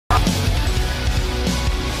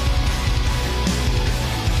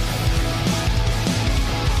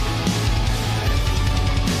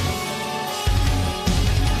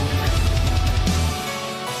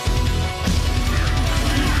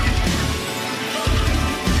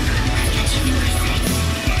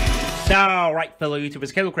Alright, fellow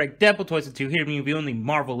YouTubers, Cable Craig, Deadpool Toyiz 2 here reviewing the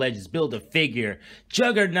Marvel Legends Build-A-Figure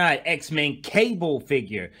Juggernaut X-Men Cable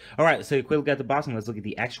figure. Alright, so quickly got the box and let's look at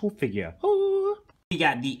the actual figure. Ooh. You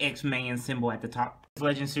got the X-Men symbol at the top.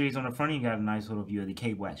 Legend series on the front, you got a nice little view of the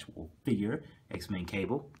Cable actual figure, X-Men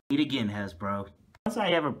Cable. Meet again, Hasbro. Also, I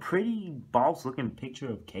have a pretty boss looking picture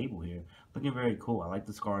of Cable here. Looking very cool. I like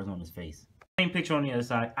the scars on his face. Same picture on the other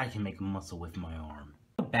side. I can make a muscle with my arm.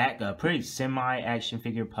 Back, a pretty semi-action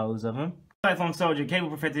figure pose of him. Lifelong soldier, Cable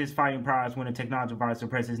perfected his fighting prowess when a technology virus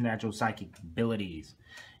suppressed his natural psychic abilities.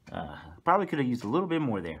 Probably could have used a little bit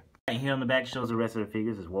more there. Right here on the back shows the rest of the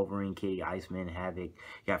figures. There's Wolverine, Kid, Iceman, Havoc.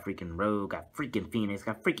 Got freaking Rogue, got freaking Phoenix,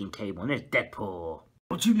 got freaking Cable, and there's Deadpool.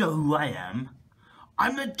 Don't you know who I am?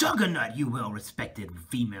 I'm the Juggernaut, you well-respected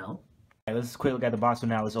female. Alright, let's quickly look at the box, so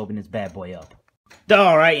now let's open this bad boy up.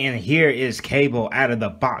 Alright, and here is Cable out of the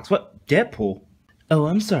box. What? Deadpool? Oh,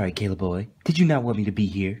 I'm sorry, Caleb boy. Did you not want me to be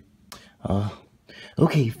here?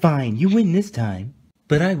 Okay, fine. You win this time.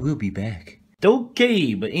 But I will be back.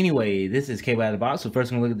 Okay, but anyway, this is Cable out of the box. So first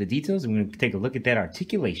we're going to look at the details and we're going to take a look at that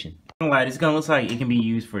articulation. This gun looks like it can be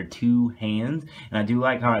used for two hands. And I do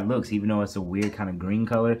like how it looks, even though it's a weird kind of green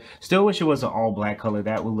color. Still wish it was an all black color.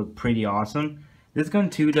 That would look pretty awesome. This gun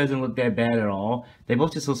too doesn't look that bad at all. They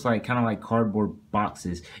both just look like kind of like cardboard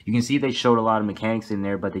boxes. You can see they showed a lot of mechanics in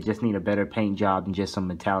there, but they just need a better paint job than just some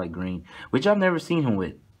metallic green, which I've never seen him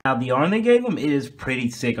with. Now the arm they gave him is pretty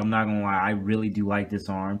sick, I'm not gonna lie. I really do like this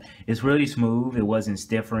arm. It's really smooth, it wasn't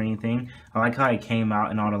stiff or anything. I like how it came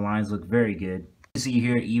out and all the lines look very good. You see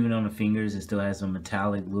here, even on the fingers, it still has some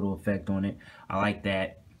metallic little effect on it. I like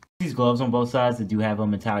that. These gloves on both sides that do have a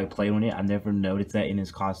metallic plate on it. I've never noticed that in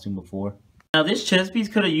his costume before. Now this chest piece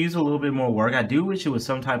could have used a little bit more work. I do wish it was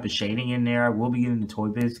some type of shading in there. I will be getting the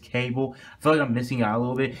Toyiz Cable. I feel like I'm missing out a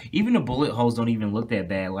little bit. Even the bullet holes don't even look that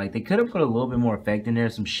bad. Like, they could have put a little bit more effect in there,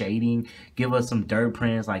 some shading, give us some dirt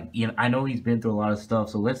prints. Like, you know, I know he's been through a lot of stuff,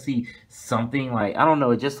 so let's see something. Like, I don't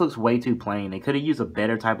know, it just looks way too plain. They could have used a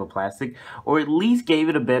better type of plastic, or at least gave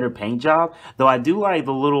it a better paint job. Though I do like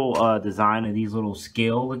the little design of these little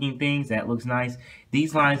scale looking things. That looks nice.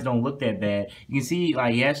 These lines don't look that bad. You can see,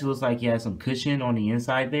 like, he actually looks like he has some cushion on the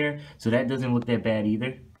inside there, so that doesn't look that bad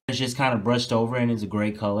either. It's just kind of brushed over and it's a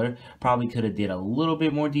gray color. Probably could have did a little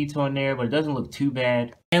bit more detail in there, but it doesn't look too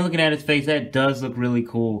bad. And looking at his face, that does look really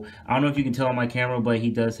cool. I don't know if you can tell on my camera, but he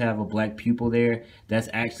does have a black pupil there. That's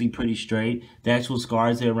actually pretty straight. The actual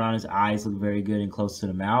scars there around his eyes look very good and close to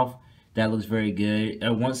the mouth. That looks very good.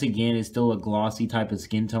 Once again, it's still a glossy type of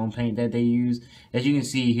skin tone paint that they use. As you can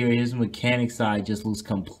see here, his mechanic side just looks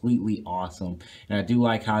completely awesome. And I do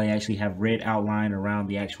like how they actually have red outline around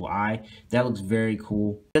the actual eye. That looks very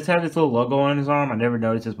cool. Let's have this little logo on his arm. I never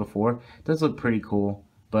noticed this before. It does look pretty cool.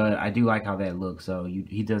 But I do like how that looks. So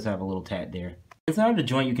he does have a little tat there. Inside of the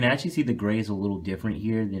joint, you can actually see the gray is a little different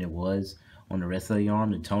here than it was on the rest of the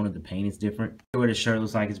arm. The tone of the paint is different. Where the shirt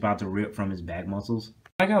looks like it's about to rip from his back muscles.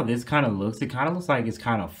 I like how this kind of looks. It kind of looks like it's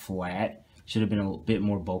kind of flat. Should have been a bit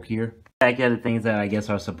more bulkier. Back at the things that I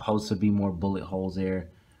guess are supposed to be more bullet holes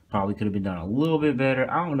there. Probably could have been done a little bit better.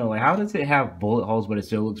 I don't know. Like, how does it have bullet holes but it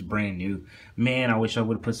still looks brand new? Man, I wish I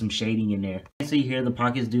would have put some shading in there. You see here, the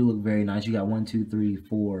pockets do look very nice. You got 1, 2, 3,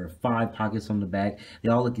 4, 5 pockets on the back. They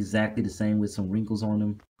all look exactly the same with some wrinkles on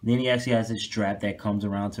them. Then he actually has this strap that comes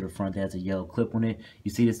around to the front that has a yellow clip on it. You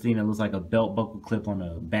see this thing that looks like a belt buckle clip on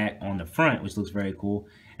the back on the front, which looks very cool.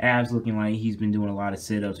 Abs looking like he's been doing a lot of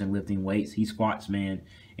sit-ups and lifting weights. He squats, man.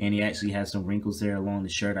 And he actually has some wrinkles there along the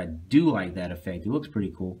shirt. I do like that effect. It looks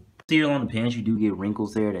pretty cool. See here on the pants, you do get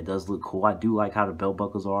wrinkles there. That does look cool. I do like how the belt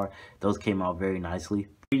buckles are. Those came out very nicely.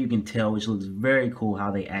 You can tell, which looks very cool, how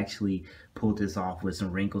they actually pulled this off with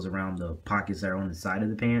some wrinkles around the pockets that are on the side of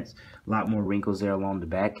the pants. A lot more wrinkles there along the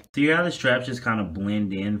back. So you have the straps just kind of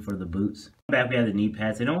blend in for the boots. Back we have the knee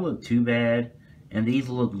pads. They don't look too bad. And these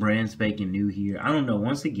look brand spanking new here. I don't know.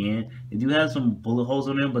 Once again, they do have some bullet holes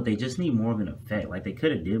on them, but they just need more of an effect. Like, they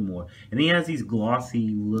could have did more. And then he has these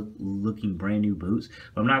glossy looking brand new boots.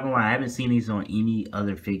 But I'm not going to lie, I haven't seen these on any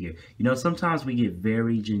other figure. You know, sometimes we get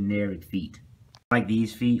very generic feet. Like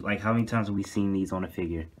these feet. Like, how many times have we seen these on a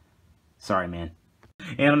figure? Sorry, man.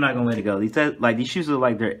 And I'm not going to let it go. These shoes look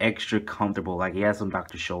like they're extra comfortable. Like, he has some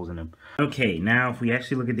Dr. Scholl's in them. Okay, now if we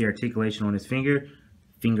actually look at the articulation on his figure,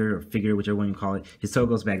 or figure, whichever one you call it, his toe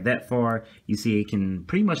goes back that far. You see it can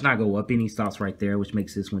pretty much not go up any. Stops right there, which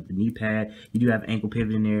makes this with the knee pad. You do have ankle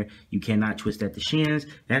pivot in there. You cannot twist at the shins.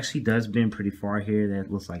 It actually does bend pretty far here.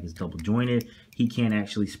 That looks like it's double jointed. he can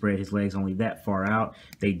actually spread his legs only that far out.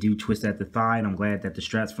 They do twist at the thigh, and I'm glad that the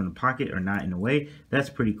straps from the pocket are not in the way. That's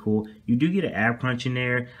pretty cool. You do get an ab crunch in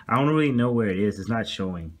there. I don't really know where it is. It's not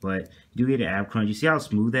showing, but you do get an ab crunch. You see how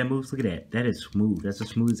smooth that moves? Look at that. That is smooth. That's the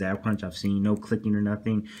smoothest ab crunch I've seen. No clicking or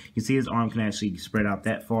nothing. You see his arm can actually spread out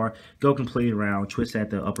that far, go completely around, twist at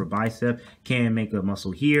the upper bicep, can make a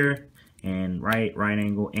muscle here, and right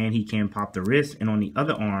angle, and he can pop the wrist. And on the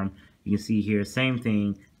other arm, you can see here, same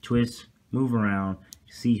thing, twist, move around,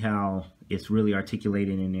 see how it's really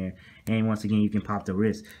articulated in there. And once again, you can pop the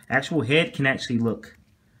wrist. Actual head can actually look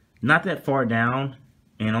not that far down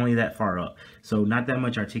and only that far up, so not that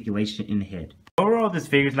much articulation in the head. Overall, this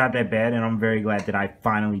figure is not that bad, and I'm very glad that I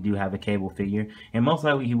finally do have a Cable figure, and most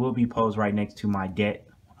likely he will be posed right next to my debt.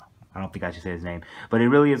 I don't think I should say his name, but it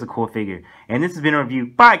really is a cool figure. And this has been a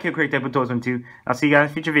review by Toyiz. I'll see you guys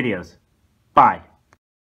in future videos. Bye.